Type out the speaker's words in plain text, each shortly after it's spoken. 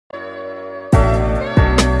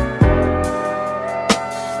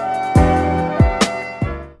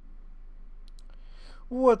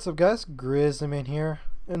What's up guys, Grizzlyman here,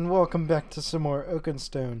 and welcome back to some more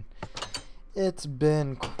OakenStone. It's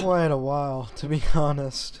been quite a while, to be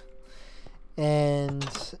honest, and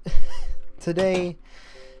today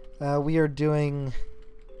we are doing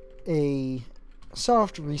a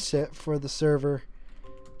soft reset for the server.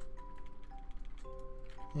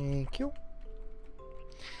 Thank you.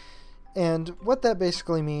 And what that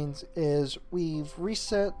basically means is we've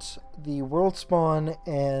reset the world spawn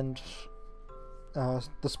and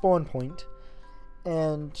the spawn point,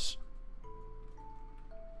 and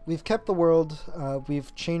we've kept the world.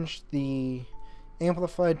 We've changed the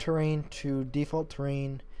amplified terrain to default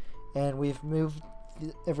terrain, and we've moved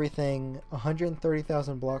everything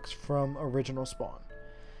 130,000 blocks from original spawn.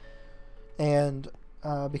 And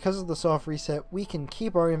because of the soft reset, we can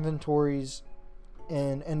keep our inventories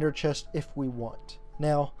and ender chest if we want.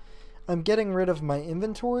 Now, I'm getting rid of my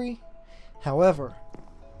inventory. However,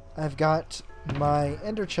 I've got my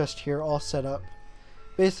ender chest here all set up.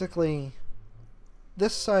 Basically,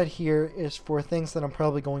 this side here is for things that I'm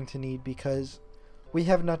probably going to need because we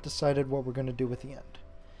have not decided what we're going to do with the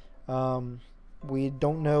end. We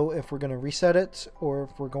don't know if we're going to reset it or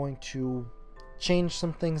if we're going to change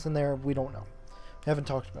some things in there. We don't know. We haven't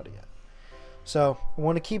talked about it yet. So I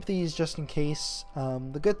want to keep these just in case.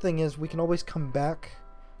 The good thing is we can always come back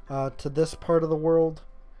to this part of the world.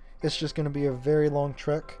 It's just going to be a very long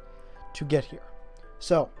trek to get here.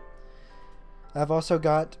 So I've also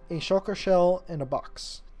got a shulker shell and a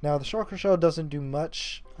box. Now the shulker shell doesn't do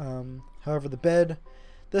much. However, the bed,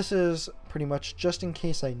 this is pretty much just in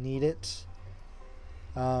case I need it.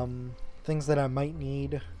 Things that I might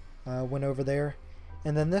need went over there.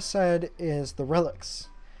 And then this side is the relics.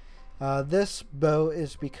 This bow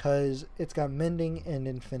is because it's got mending and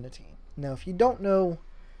infinity. Now if you don't know,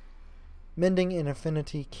 mending and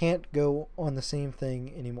infinity can't go on the same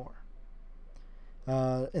thing anymore.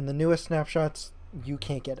 In the newest snapshots, you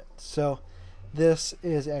can't get it. So this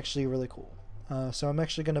is actually really cool. So I'm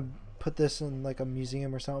actually going to put this in like a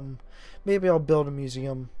museum or something. Maybe I'll build a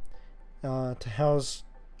museum to house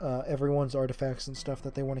everyone's artifacts and stuff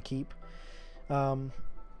that they want to keep. And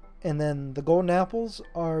then the golden apples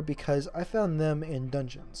are because I found them in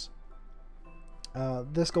dungeons.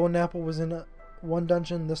 This golden apple was in one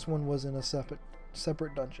dungeon, this one was in a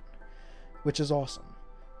separate dungeon, which is awesome.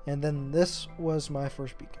 And then this was my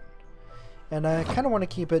first beacon. And I kind of want to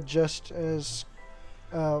keep it just as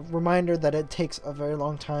a reminder that it takes a very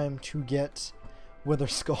long time to get wither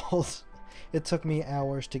skulls. It took me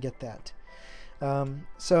hours to get that.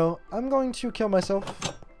 So I'm going to kill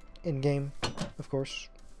myself in game, of course,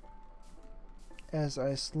 as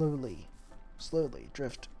I slowly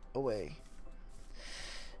drift away.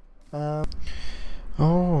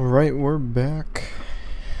 Alright, we're back.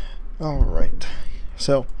 Alright,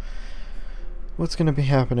 so what's going to be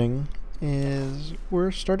happening is we're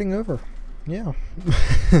starting over. Yeah.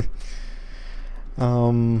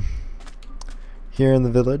 Here in the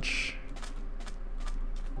village.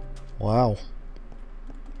 Wow.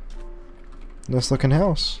 Nice looking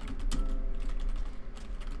house.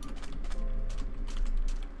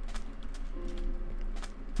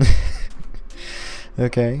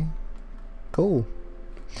 Okay, cool.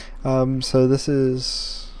 So this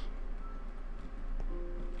is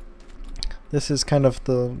kind of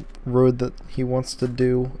the road that he wants to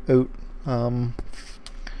do out.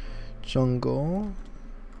 Jungle.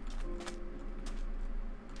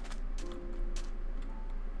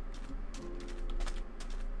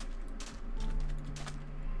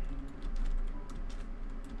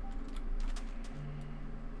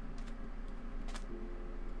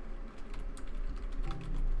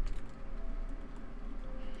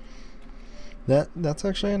 That's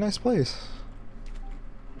actually a nice place.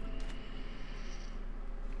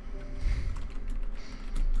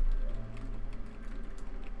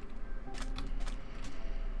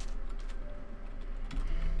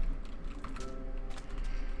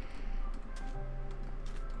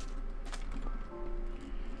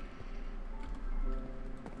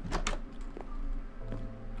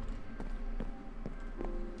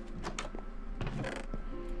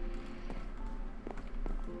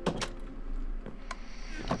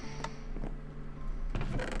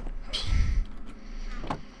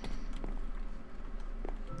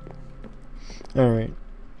 Alright.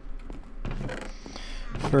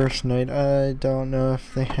 First night, I don't know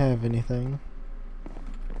if they have anything.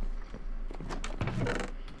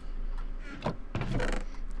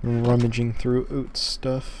 Rummaging through Oat's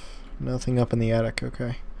stuff. Nothing up in the attic,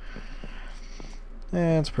 okay.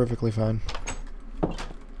 That's perfectly fine.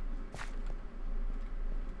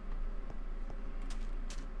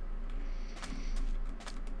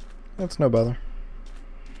 That's no bother.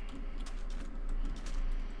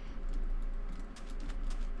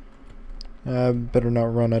 I better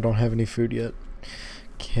not run. I don't have any food yet.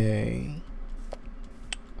 Okay.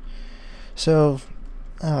 So,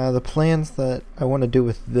 the plans that I want to do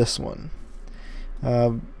with this one.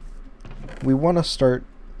 We want to start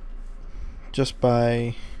just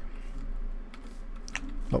by...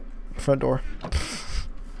 Oh, front door.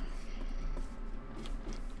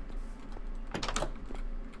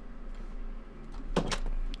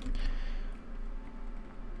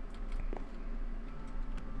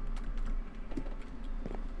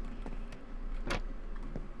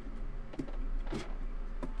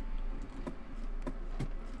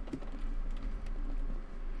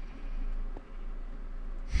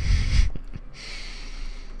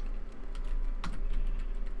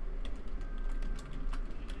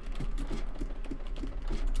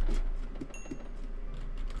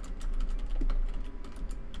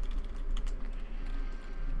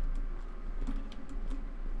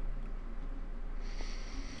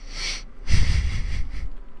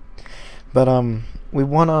 But we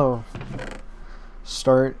want to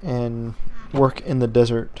start and work in the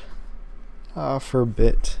desert for a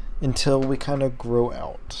bit until we kind of grow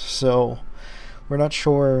out. So we're not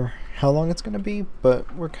sure how long it's going to be,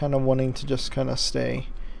 but we're kind of wanting to just kind of stay.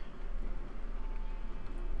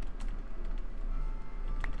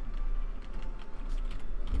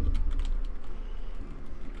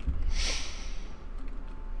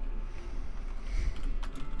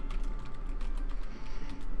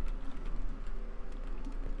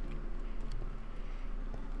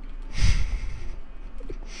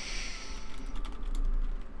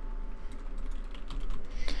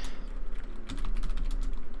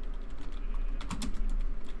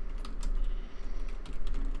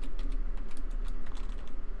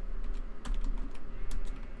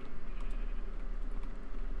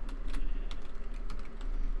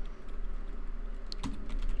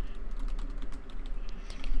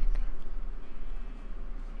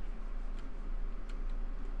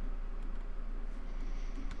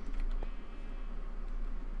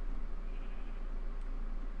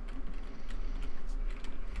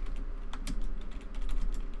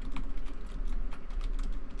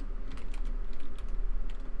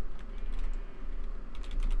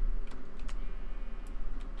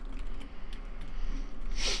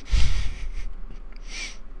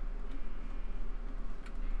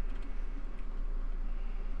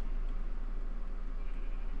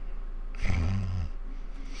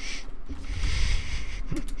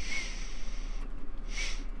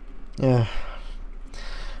 Yeah.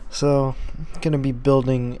 So, I'm gonna be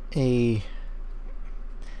building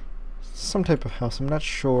some type of house. I'm not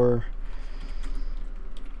sure.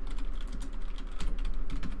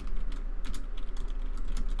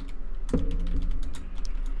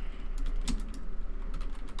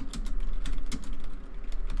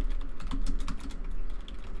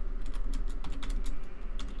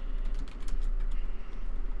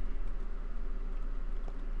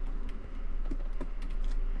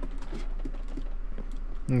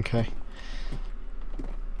 Okay.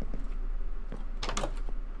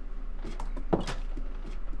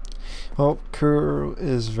 Well, Kuro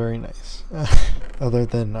is very nice. Other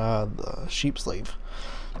than the sheep slave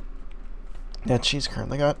that she's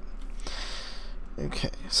currently got.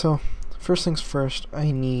 Okay, so first things first,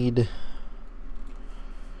 I need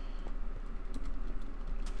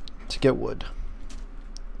to get wood.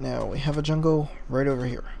 Now, we have a jungle right over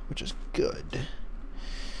here, which is good,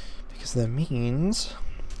 because that means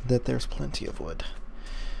that there's plenty of wood.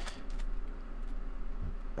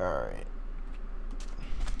 Alright.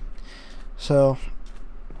 So,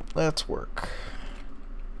 let's work.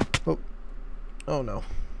 Oh. Oh no.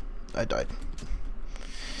 I died.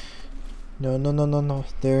 No, no, no, no, no.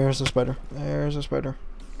 There's a spider. There's a spider.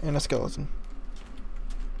 And a skeleton.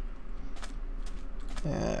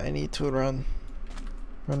 I need to run.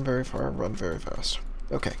 Run very far, run very fast.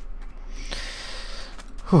 Okay.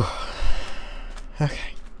 Whew.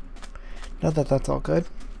 Okay. Now that that's all good,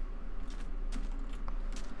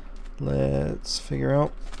 let's figure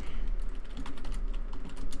out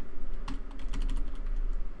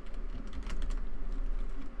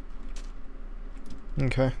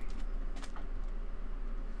okay.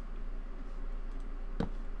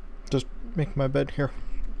 Just make my bed here.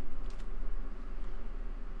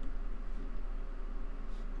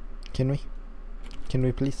 Can we? Can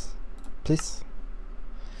we please? Please?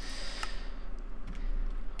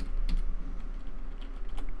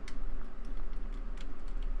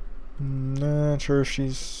 Not sure if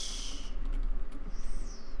she's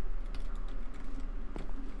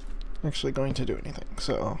actually going to do anything,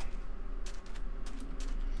 so.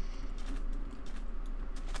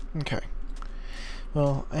 Okay.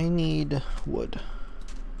 Well, I need wood.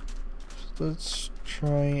 let's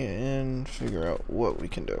try and figure out what we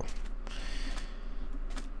can do.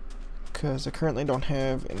 Because I currently don't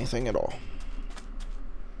have anything at all.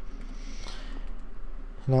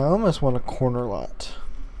 And I almost want a corner lot.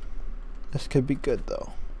 This could be good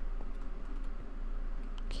though.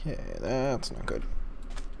 Okay, that's not good.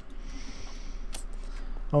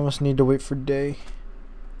 Almost need to wait for day.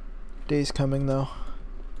 Day's coming though.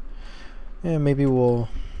 And maybe we'll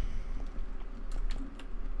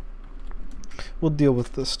deal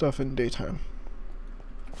with this stuff in daytime.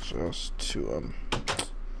 Just to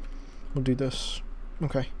we'll do this.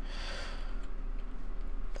 Okay.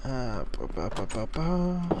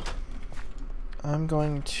 I'm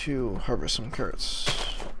going to harvest some carrots.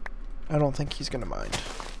 I don't think he's gonna mind.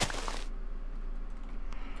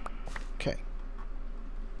 Okay.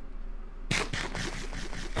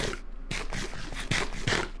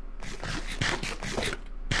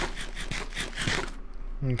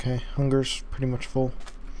 Okay, hunger's pretty much full.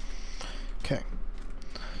 Okay.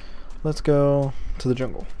 Let's go to the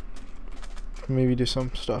jungle. Maybe do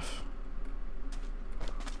some stuff.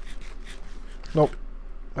 Nope.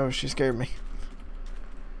 Oh, she scared me.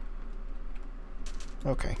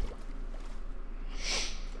 Okay.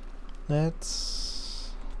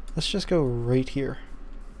 Let's just go right here.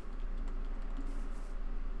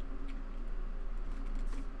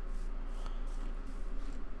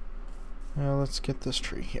 Now let's get this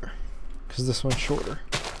tree here, because this one's shorter.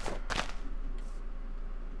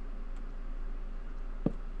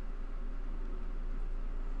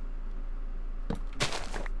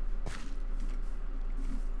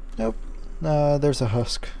 Nope. There's a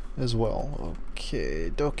husk as well. Okay,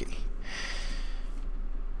 dokie.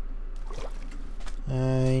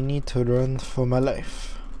 I need to run for my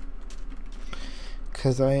life,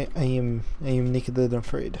 because I am naked and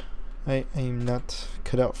afraid. I am not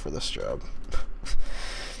cut out for this job.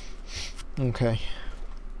 Okay.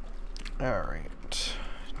 Alright.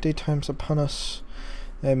 Daytime's upon us.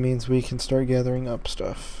 That means we can start gathering up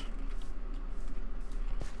stuff.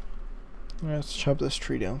 Let's chop this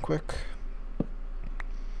tree down quick.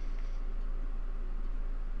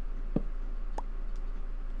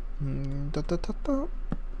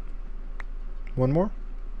 One more.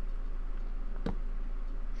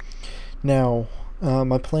 Now,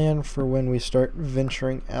 my plan for when we start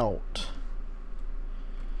venturing out.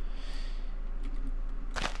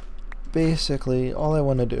 Basically, all I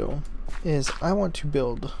want to do is I want to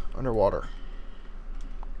build underwater.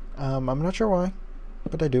 I'm not sure why,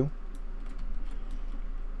 but I do.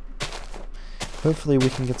 Hopefully we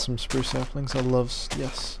can get some spruce saplings.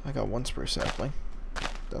 Yes, I got one spruce sapling.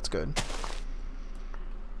 That's good.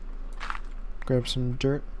 Grab some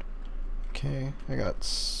dirt. Okay, I got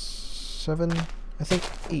 7, I think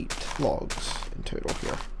 8 logs in total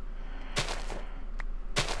here.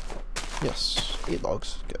 Yes, 8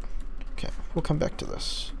 logs, good. Okay, we'll come back to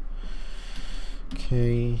this.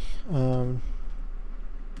 Okay, in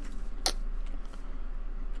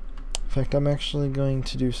fact, I'm actually going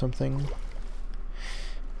to do something.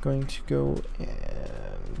 Going to go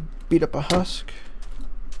and beat up a husk.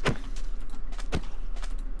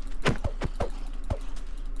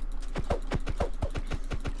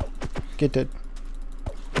 Get dead.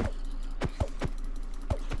 I'm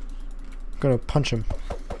gonna punch him.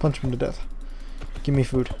 Punch him to death. Give me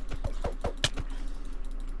food.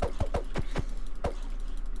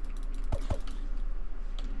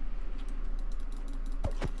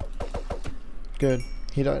 Good.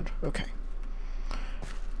 He died. Okay.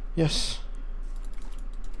 Yes.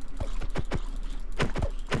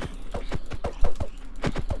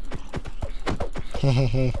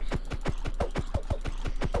 Hehehe.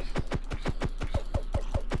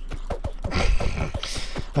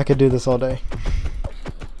 I could do this all day.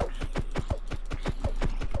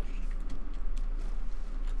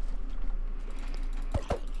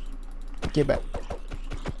 Get back.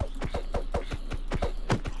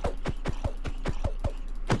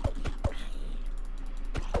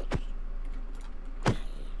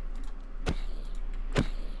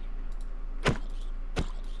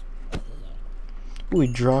 Ooh, he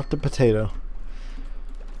dropped a potato.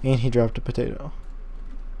 And he dropped a potato.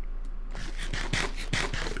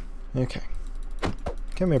 Okay.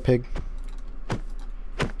 Come here, pig.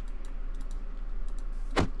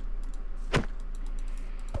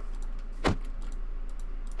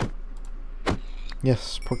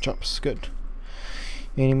 Yes, pork chops. Good.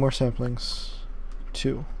 Any more saplings?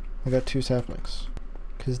 2. I got 2 saplings.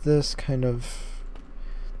 Because this it's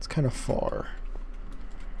kind of far.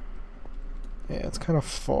 Yeah, it's kind of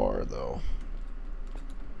far, though.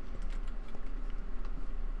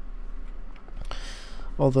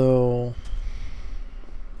 Although,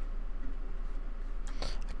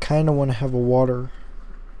 kind of want to have a water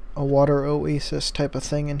oasis type of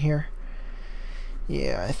thing in here.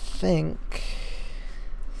 Yeah, I think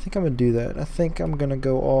I'm gonna do that. I think I'm gonna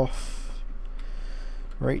go off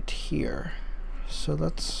right here. So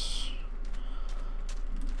let's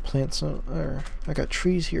plant some. I got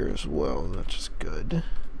trees here as well. That's just good.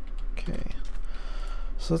 Okay.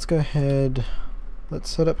 So let's go ahead. Let's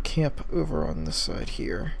set up camp over on this side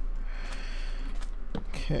here.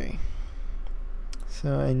 Okay.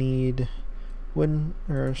 So I need wooden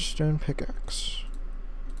or stone pickaxe.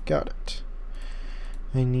 Got it.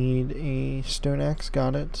 I need a stone axe.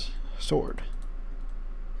 Got it. Sword.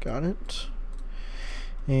 Got it.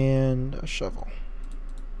 And a shovel.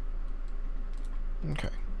 Okay.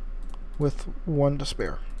 With one to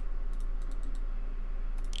spare.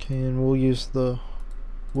 Okay, and we'll use the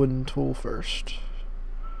wooden tool first.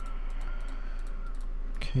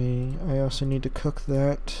 Okay, I also need to cook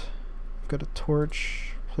that. I've got a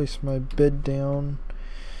torch. Place my bed down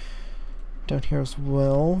here as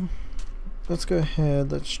well. Let's go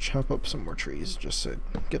ahead, let's chop up some more trees just to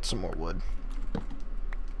get some more wood.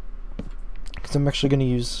 Because I'm actually going to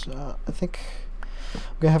use, I think I'm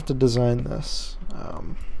going to have to design this.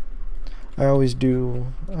 I always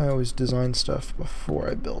design stuff before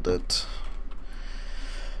I build it.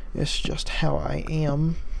 It's just how I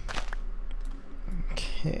am.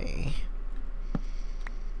 Okay.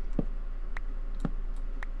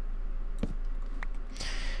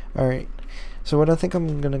 Alright, so what I think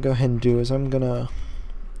I'm going to go ahead and do is I'm going to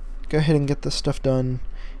go ahead and get this stuff done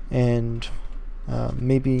and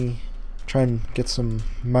maybe try and get some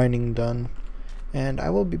mining done. And I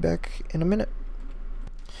will be back in a minute.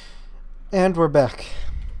 And we're back.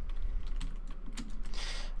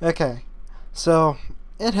 Okay, so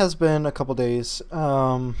it has been a couple days.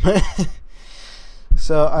 So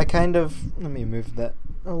I kind of, let me move that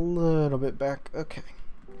a little bit back. Okay,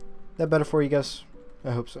 that better for you guys?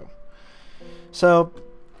 I hope so. So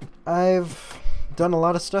I've done a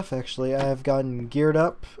lot of stuff actually. I've gotten geared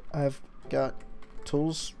up. I've got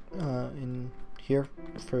tools in here.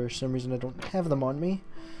 For some reason I don't have them on me.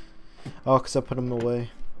 Oh, because I put them away.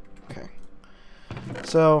 Okay.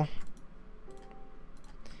 So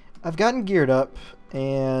I've gotten geared up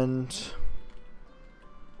and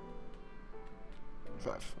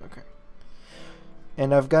 5. Okay.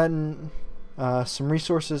 And I've gotten some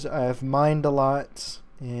resources. I've mined a lot,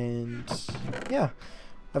 and yeah,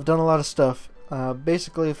 I've done a lot of stuff.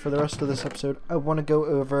 Basically, for the rest of this episode, I want to go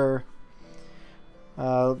over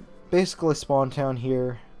basically Spawn Town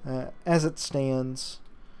here as it stands.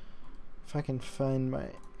 If I can find my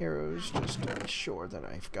arrows, just to be sure that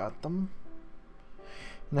I've got them.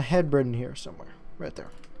 And I had bread in here somewhere, right there.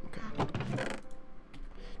 Okay,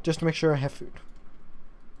 just to make sure I have food.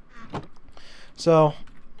 So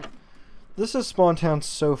this is Spawn Town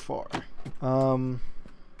so far.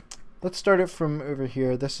 Let's start it from over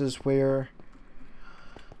here. This is where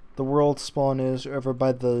the world spawn is, over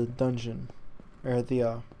by the dungeon, or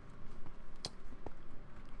the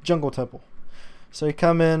jungle temple. So you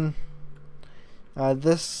come in.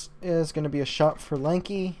 This is going to be a shop for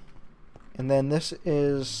Lanky, and then this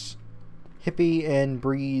is Hippie and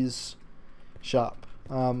Bree's shop,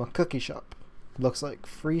 a cookie shop. Looks like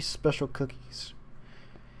free special cookies.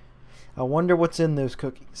 I wonder what's in those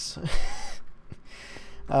cookies.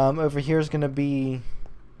 Over here is going to be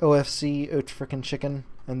OFC, Oat Frickin' Chicken,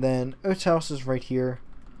 and then Oat's house is right here.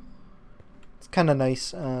 It's kind of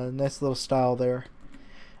nice, nice little style there.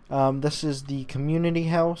 This is the community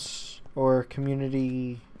house, or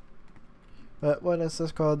community, what is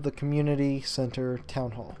this called? The community center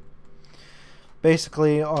town hall.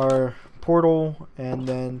 Basically our portal and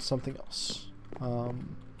then something else.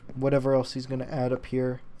 Whatever else he's going to add up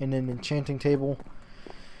here, and an enchanting table.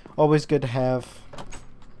 Always good to have.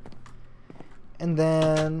 And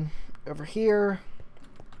then over here,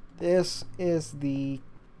 this is the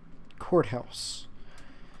courthouse.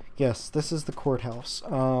 Yes, this is the courthouse.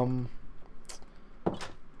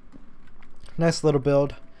 Nice little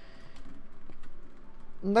build.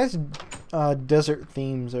 Nice desert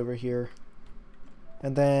themes over here.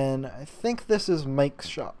 And then I think this is Mike's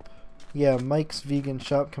shop. Yeah, Mike's vegan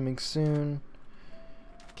shop coming soon.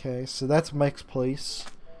 Okay, so that's Mike's place.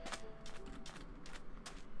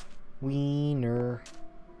 Wiener.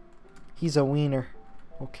 He's a wiener.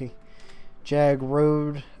 Okay. Jag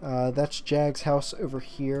Road. That's Jag's house over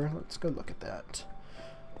here. Let's go look at that.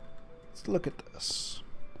 Let's look at this.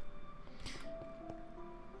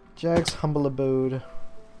 Jag's humble abode.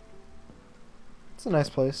 It's a nice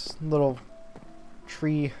place. Little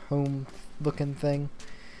tree home looking thing.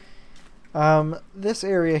 This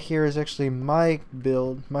area here is actually my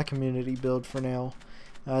build, my community build for now.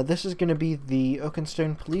 this is going to be the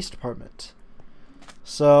OakenStone Police Department.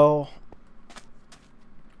 So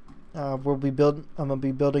I'm gonna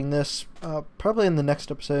be building this probably in the next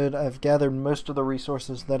episode. I've gathered most of the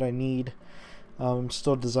resources that I need. I'm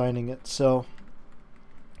still designing it. So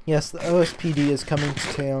yes, the OSPD is coming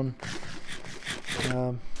to town.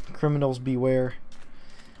 Criminals beware.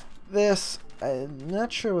 This, I'm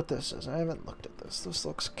not sure what this is. I haven't looked at this. This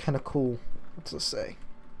looks kind of cool. What's this say?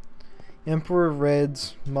 Emperor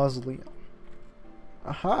Red's Mausoleum.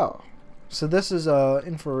 Aha! So this is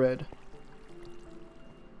infrared.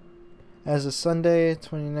 As of Sunday,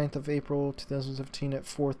 29th of April, 2015 at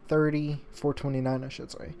 4:29 I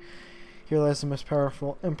should say. Here lies the most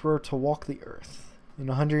powerful emperor to walk the earth. In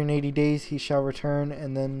 180 days he shall return,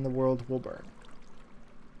 and then the world will burn.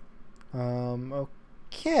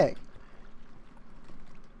 Okay.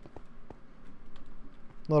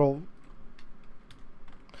 Little...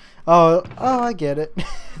 Oh, I get it.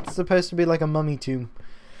 It's supposed to be like a mummy tomb.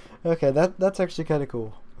 Okay, that's actually kind of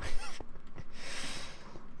cool.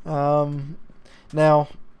 Now,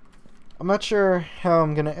 I'm not sure how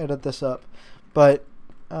I'm gonna edit this up, but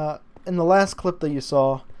in the last clip that you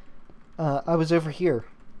saw, I was over here.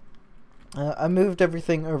 I moved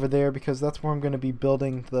everything over there because that's where I'm going to be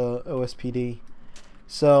building the OSPD.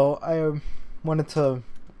 So I wanted to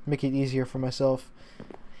make it easier for myself.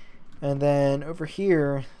 And then over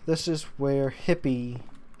here, this is where Hippie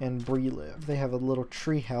and Bree live. They have a little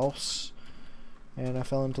tree house. And I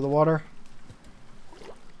fell into the water.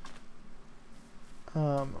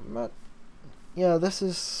 Yeah, this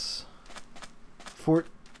is Fort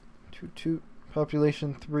Toot,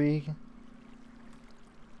 population 3.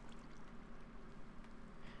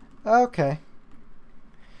 Okay.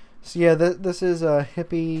 So yeah, this is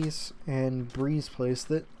Hippie's and Bree's place.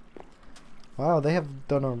 Wow, they have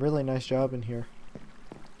done a really nice job in here.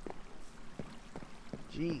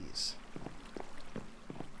 Jeez.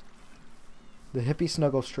 The Hippie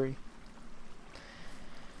Snuggles tree.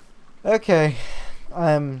 Okay,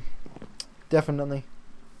 I'm definitely...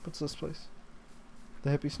 What's this place?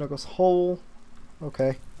 The Hippie Snuggles hole.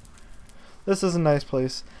 Okay. This is a nice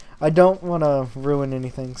place. I don't want to ruin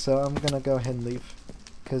anything, so I'm going to go ahead and leave.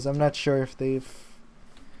 Because I'm not sure if they've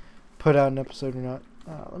put out an episode or not.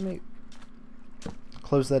 Let me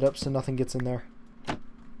close that up so nothing gets in there.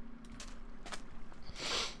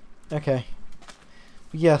 Okay.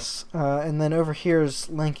 Yes, and then over here is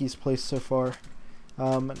Lanky's place so far.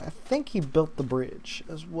 And I think he built the bridge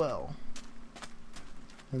as well.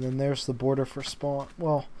 And then there's the border for spawn.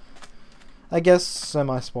 Well, I guess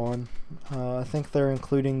semi-spawn. I think they're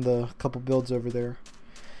including the couple builds over there.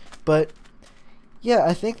 But yeah,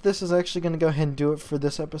 I think this is actually going to go ahead and do it for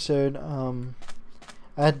this episode.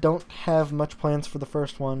 I don't have much plans for the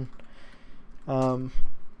first one.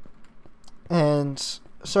 And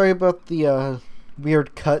sorry about the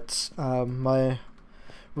weird cuts. My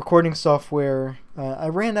recording software, I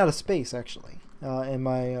ran out of space actually in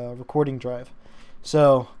my recording drive.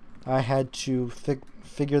 So I had to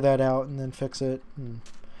figure that out and then fix it, and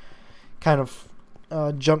kind of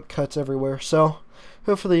jump cuts everywhere. So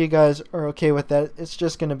hopefully you guys are okay with that. It's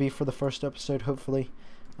just going to be for the first episode, hopefully.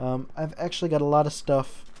 I've actually got a lot of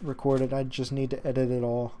stuff recorded. I just need to edit it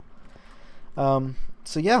all.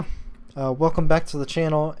 So yeah, welcome back to the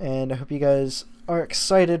channel, and I hope you guys are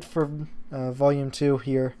excited for Volume 2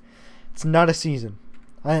 here. It's not a season.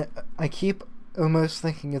 I keep almost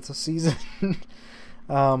thinking it's a season.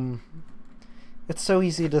 It's so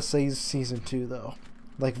easy to say Season 2 though.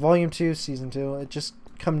 Like Volume 2, Season 2. It just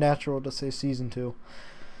come natural to say Season 2.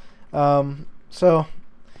 So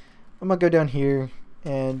I'm gonna go down here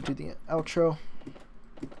and do the outro.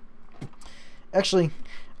 Actually,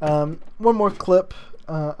 one more clip.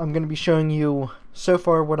 I'm gonna be showing you so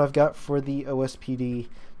far what I've got for the OSPD,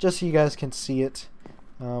 just so you guys can see it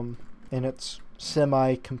in its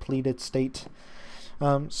semi-completed state.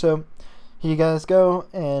 So here you guys go,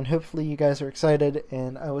 and hopefully you guys are excited,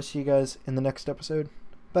 and I will see you guys in the next episode.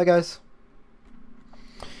 Bye guys.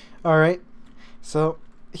 Alright, so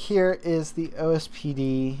here is the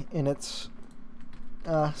OSPD in its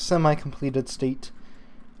semi-completed state.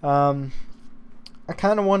 I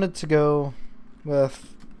kind of wanted to go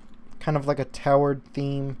with kind of like a towered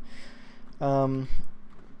theme. The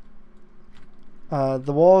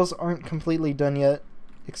walls aren't completely done yet,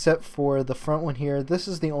 except for the front one here. This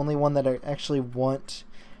is the only one that I actually want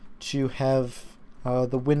to have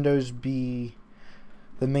the windows be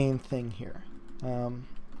the main thing here.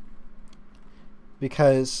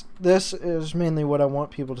 Because this is mainly what I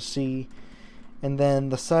want people to see. And then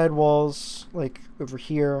the side walls, like over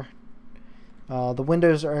here, the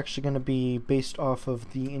windows are actually going to be based off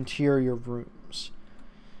of the interior rooms.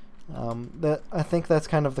 I think that's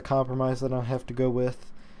kind of the compromise that I have to go with.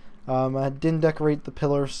 I didn't decorate the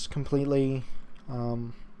pillars completely,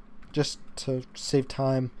 just to save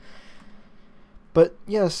time. But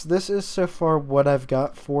yes, this is so far what I've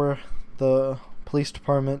got for the police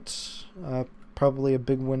department. Probably a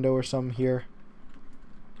big window or something here.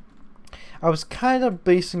 I was kind of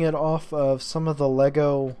basing it off of some of the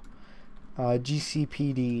Lego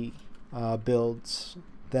GCPD builds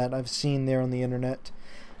that I've seen there on the internet.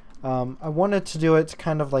 I wanted to do it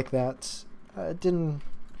kind of like that.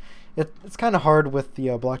 It's kind of hard with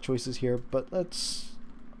the block choices here, but let's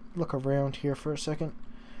look around here for a second.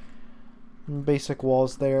 Basic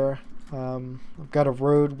walls there. I've got a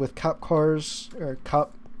road with cop cars, or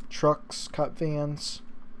cop trucks, cop vans,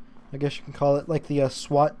 I guess you can call it, like the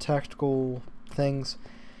SWAT tactical things.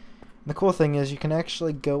 And the cool thing is you can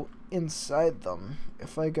actually go inside them.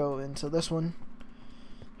 If I go into this one,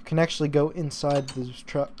 you can actually go inside those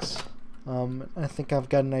trucks. I think I've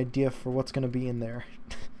got an idea for what's going to be in there.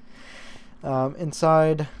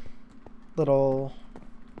 Inside, little...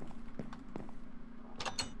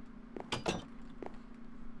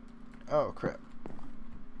 Oh, crap.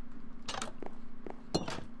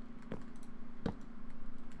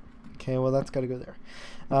 Okay, well that's got to go there.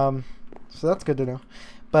 So that's good to know.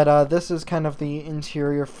 But this is kind of the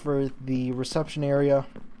interior for the reception area.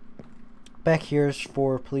 Back here is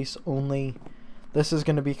for police only. This is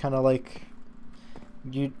going to be kind of like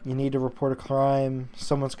you need to report a crime.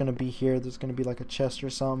 Someone's going to be here. There's going to be like a chest or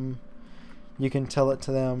something. You can tell it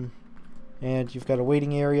to them. And you've got a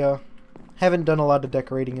waiting area. Haven't done a lot of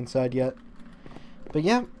decorating inside yet. But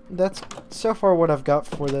yeah, that's so far what I've got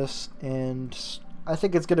for this. And I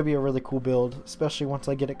think it's going to be a really cool build, especially once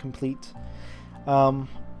I get it complete. Now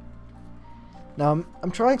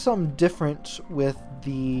I'm trying something different with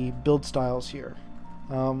the build styles here.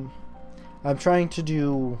 I'm trying to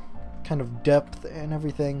do kind of depth and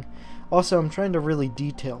everything. Also, I'm trying to really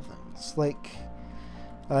detail things. Like,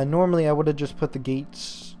 normally I would have just put the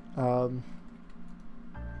gates,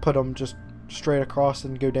 put them just straight across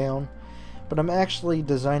and go down. But I'm actually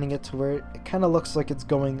designing it to where it kind of looks like it's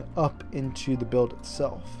going up into the build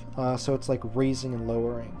itself. So it's like raising and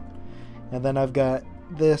lowering. And then I've got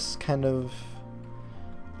this kind of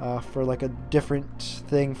for like a different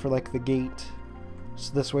thing for like the gate.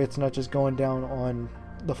 So this way it's not just going down on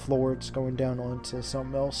the floor, it's going down onto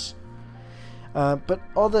something else. But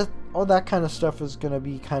all that kind of stuff is going to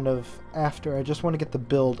be kind of after. I just want to get the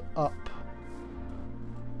build up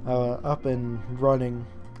and running,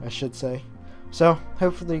 I should say. So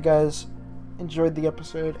hopefully you guys enjoyed the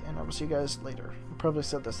episode, and I will see you guys later. I probably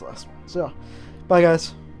said this last one. So bye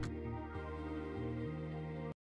guys.